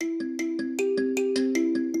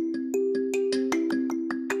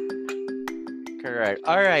Right.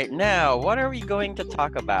 All right. Now, what are we going to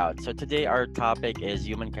talk about? So today our topic is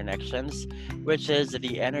human connections, which is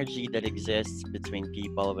the energy that exists between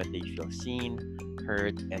people when they feel seen,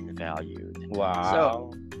 heard, and valued. So,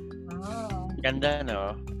 Wow. Wow. ganda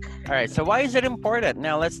no? All right. So why is it important?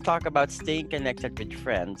 Now let's talk about staying connected with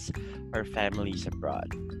friends or families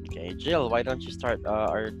abroad. Okay, Jill, why don't you start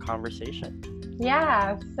our conversation?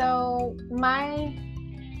 Yeah, so my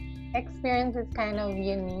experience is kind of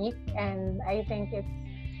unique, and I think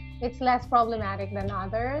it's less problematic than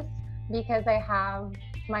others because I have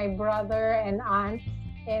my brother and aunts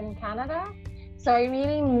in Canada. So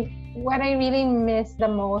what I really miss the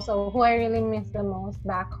most, or who I really miss the most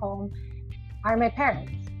back home, are my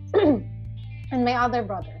parents and my other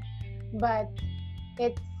brother. But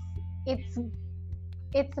it's it's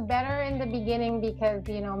it's better in the beginning because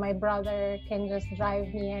my brother can just drive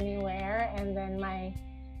me anywhere, and then my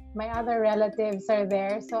other relatives are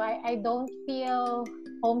there, so I don't feel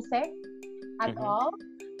homesick at Mm-hmm. all.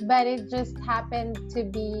 But it just happened to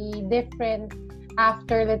be different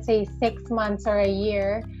after, let's say, 6 months or a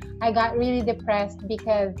year. I got really depressed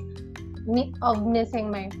because of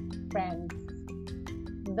missing my friends.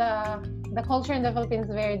 The culture in the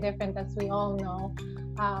Philippines is very different, as we all know.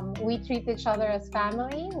 We treat each other as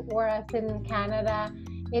family, whereas in Canada,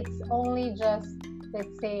 it's only just,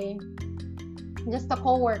 let's say, just a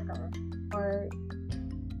coworker. Or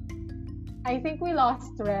I think we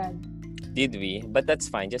lost thread. Did we? But that's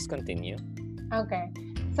fine. Just continue. Okay,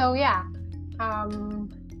 so yeah,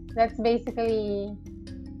 that's basically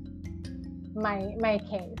my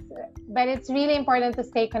case. But it's really important to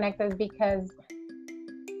stay connected because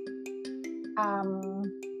I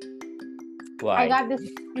Why? got this.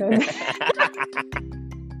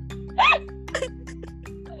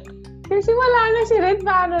 Kasi wala na si Red,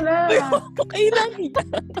 paano na? Okay lang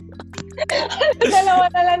yan. Dalawa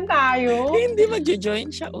na lang tayo. Hindi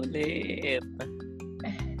mag-join siya ulit.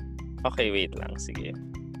 Okay, wait lang. Sige.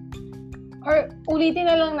 Or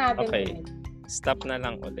ulitin na lang natin. Okay. Ulit. Stop na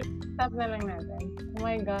lang ulit. Stop na lang natin. Oh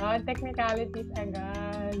my God, technicalities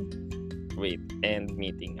agad. Wait. End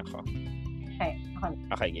meeting ako. Okay, ako.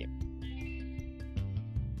 Okay, game.